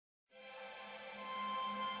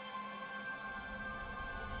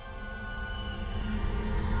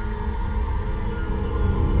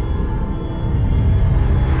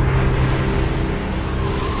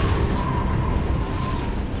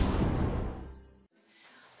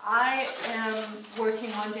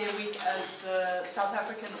one day a week as the South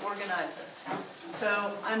African organizer.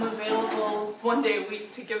 So I'm available one day a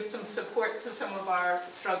week to give some support to some of our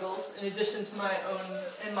struggles in addition to my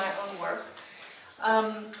own work.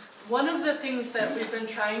 One of the things that we've been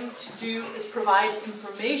trying to do is provide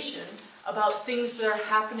information about things that are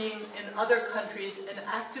happening in other countries and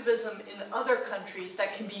activism in other countries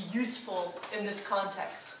that can be useful in this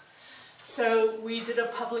context. So we did a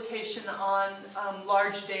publication on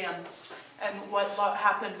large dams and what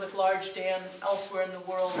happened with large dams elsewhere in the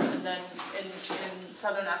world and then in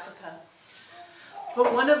southern Africa.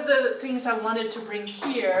 But one of the things I wanted to bring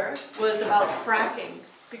here was about fracking,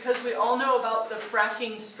 because we all know about the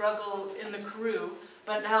fracking struggle in the Karoo,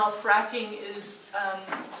 but now fracking is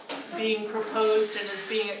being proposed and is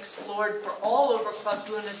being explored for all over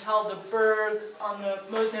KwaZulu-Natal, the Berg, on the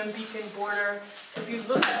Mozambican border. If you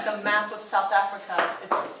look at the map of South Africa,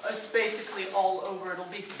 it's basically all over. It'll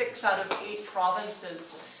be 6 out of 8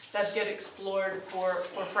 provinces that get explored for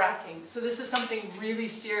fracking. So this is something really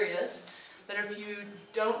serious that if you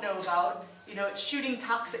don't know about, you know, it's shooting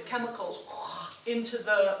toxic chemicals into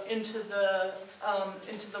the rock, into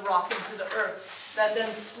the earth, that then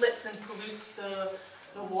splits and pollutes the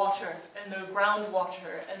water and the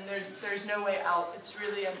groundwater, and there's no way out. It's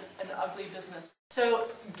really an ugly business. So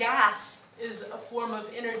gas is a form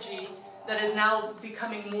of energy that is now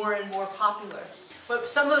becoming more and more popular. But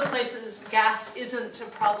some of the places gas isn't a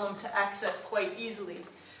problem to access quite easily.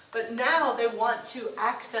 But now they want to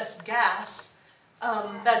access gas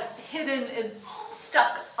that's hidden and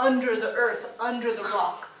stuck under the earth, under the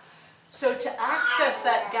rock. So to access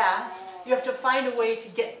that gas, you have to find a way to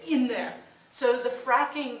get in there. So the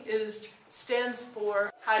fracking stands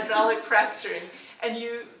for hydraulic fracturing, and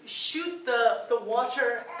you shoot the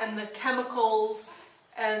water and the chemicals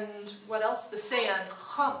and what else? The sand,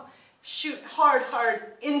 shoot hard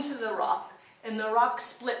into the rock, and the rock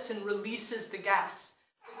splits and releases the gas.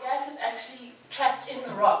 The gas is actually trapped in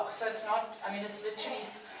the rock, so it's not, I mean, it's literally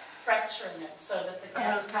fracturing it so that the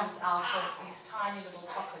gas comes out of these tiny little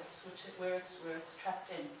pockets where it's trapped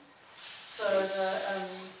in. So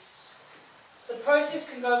the process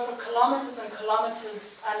can go for kilometers and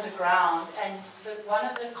kilometers underground, and one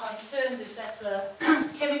of the concerns is that the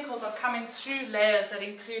chemicals are coming through layers that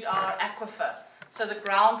include our aquifer. So the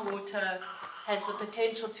groundwater has the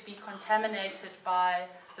potential to be contaminated by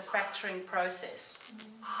the fracturing process.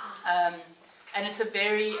 And it's a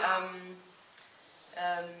very,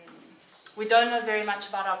 we don't know very much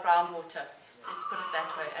about our groundwater, let's put it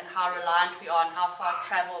that way, and how reliant we are and how far it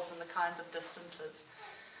travels and the kinds of distances.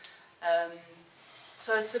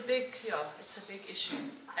 So it's a big issue.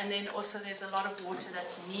 And then also there's a lot of water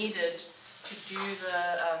that's needed to do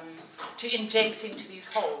to inject into these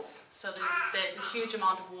holes. So there's a huge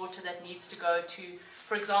amount of water that needs to go to,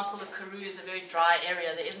 for example, the Karoo is a very dry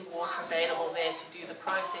area. There isn't water available there to do the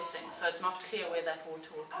processing, so it's not clear where that water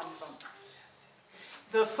will come from.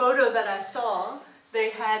 The photo that I saw, they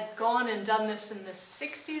had gone and done this in the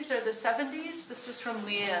 60s or the 70s. This was from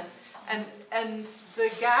Leanne. And the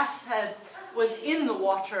gas was in the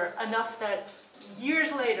water enough that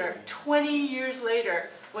years later, 20 years later,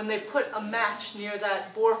 when they put a match near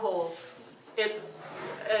that borehole, it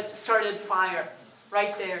started fire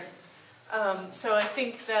right there. So I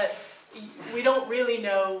think that we don't really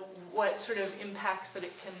know what sort of impacts that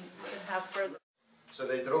it can have further. So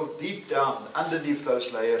they drill deep down underneath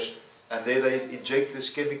those layers, and there they inject these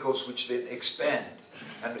chemicals which then expand.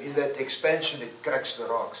 And in that expansion it cracks the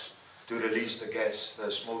rocks to release the gas, the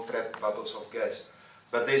small trapped bubbles of gas.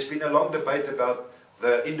 But there's been a long debate about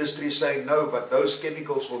the industry saying no, but those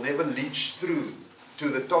chemicals will never leach through to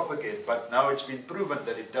the top again. But now it's been proven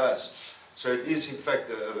that it does. So it is in fact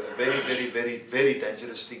a very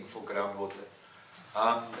dangerous thing for groundwater.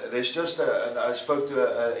 There's just I spoke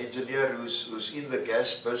to an engineer who's in the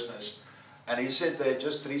gas business, and he said they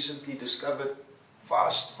just recently discovered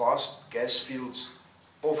vast gas fields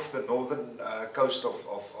off the northern coast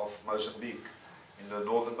of Mozambique, in the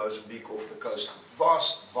northern Mozambique off the coast.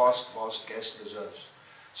 Vast gas reserves.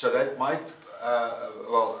 So that might,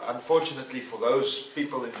 well, unfortunately for those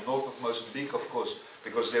people in the north of Mozambique, of course,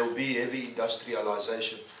 because there will be heavy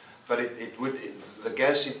industrialization, but the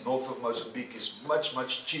gas in north of Mozambique is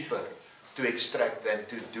much cheaper to extract than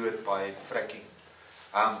to do it by fracking.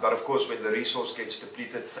 But of course, when the resource gets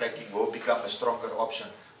depleted, fracking will become a stronger option.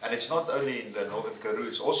 And it's not only in the northern Karoo,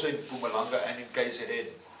 it's also in Mpumalanga and in KZN,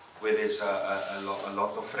 where there's a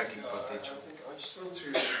lot of fracking potential. I just want to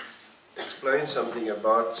explain something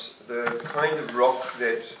about the kind of rock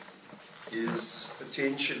that is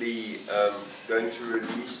potentially going to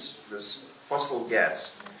release this fossil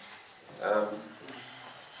gas.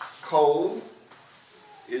 Coal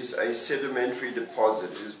is a sedimentary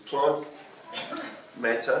deposit. It is plant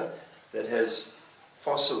matter that has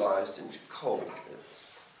fossilized into coal.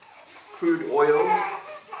 Crude oil,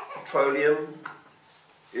 petroleum,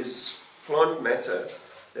 is plant matter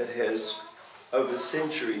that has, over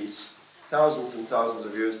centuries, thousands and thousands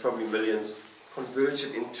of years, probably millions,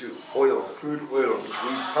 converted into oil, crude oil, which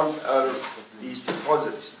we pump out of these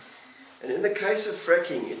deposits. And in the case of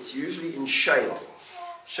fracking, it's usually in shale.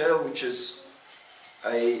 Shale, which is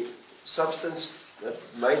a substance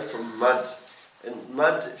made from mud. And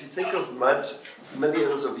mud, if you think of mud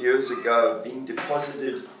millions of years ago being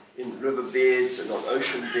deposited in riverbeds and on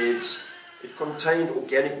ocean beds, it contained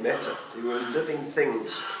organic matter. There were living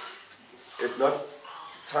things, if not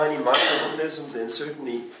tiny microorganisms, then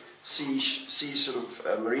certainly sea sort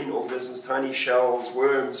of marine organisms, tiny shells,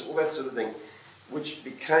 worms, all that sort of thing, which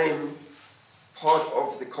became part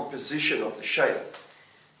of the composition of the shale.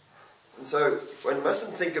 And so one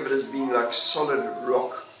mustn't think of it as being like solid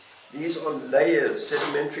rock. These are layers,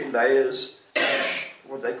 sedimentary layers,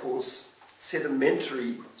 what they call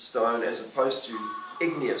sedimentary stone as opposed to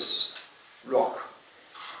igneous rock,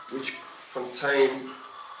 which contain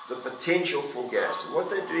the potential for gas. And what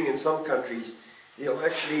they're doing in some countries, there are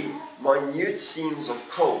actually minute seams of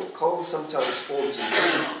coal. Coal sometimes forms in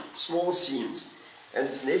very small seams, and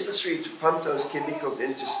it's necessary to pump those chemicals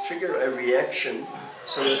in to trigger a reaction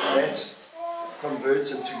so that that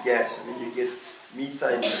converts into gas, and then you get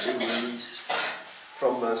methane being released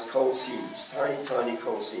from those coal seams, tiny, tiny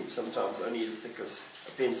coal seams, sometimes only as thick as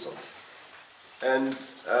a pencil. And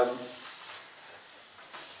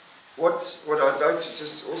what I'd like to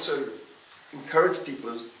just also encourage people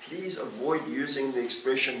is please avoid using the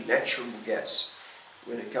expression natural gas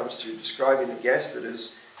when it comes to describing the gas that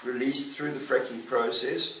is released through the fracking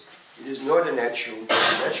process. It is not a natural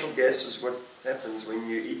gas. Natural gas is what happens when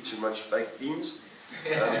you eat too much baked beans.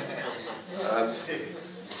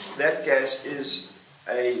 That gas is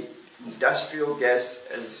an industrial gas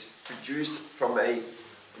as produced from an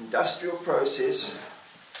industrial process,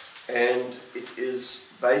 and it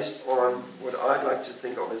is based on what I'd like to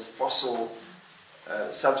think of as fossil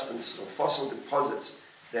substances or fossil deposits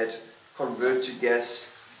that convert to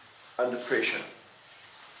gas under pressure.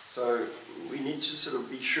 So we need to sort of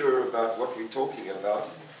be sure about what we're talking about,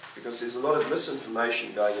 because there's a lot of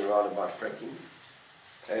misinformation going around about fracking.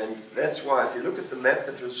 And that's why, if you look at the map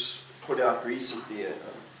that was put out recently, I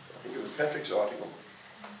think it was Patrick's article,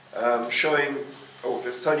 showing, oh, it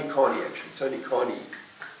was Tony Carney actually. Tony Carney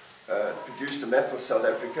produced a map of South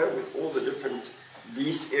Africa with all the different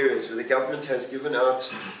lease areas where the government has given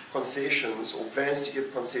out concessions or plans to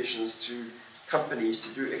give concessions to companies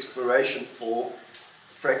to do exploration for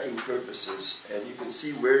fracking purposes. And you can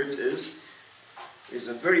see where it is. There's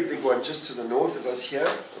a very big one just to the north of us here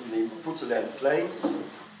on the Mpuzaland Plain,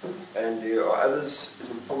 and there are others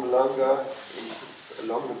in Mpumalanga,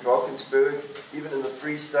 along the Drakensberg, even in the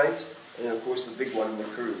Free State, and of course the big one in the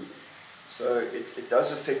Karoo. So it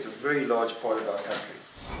does affect a very large part of our country.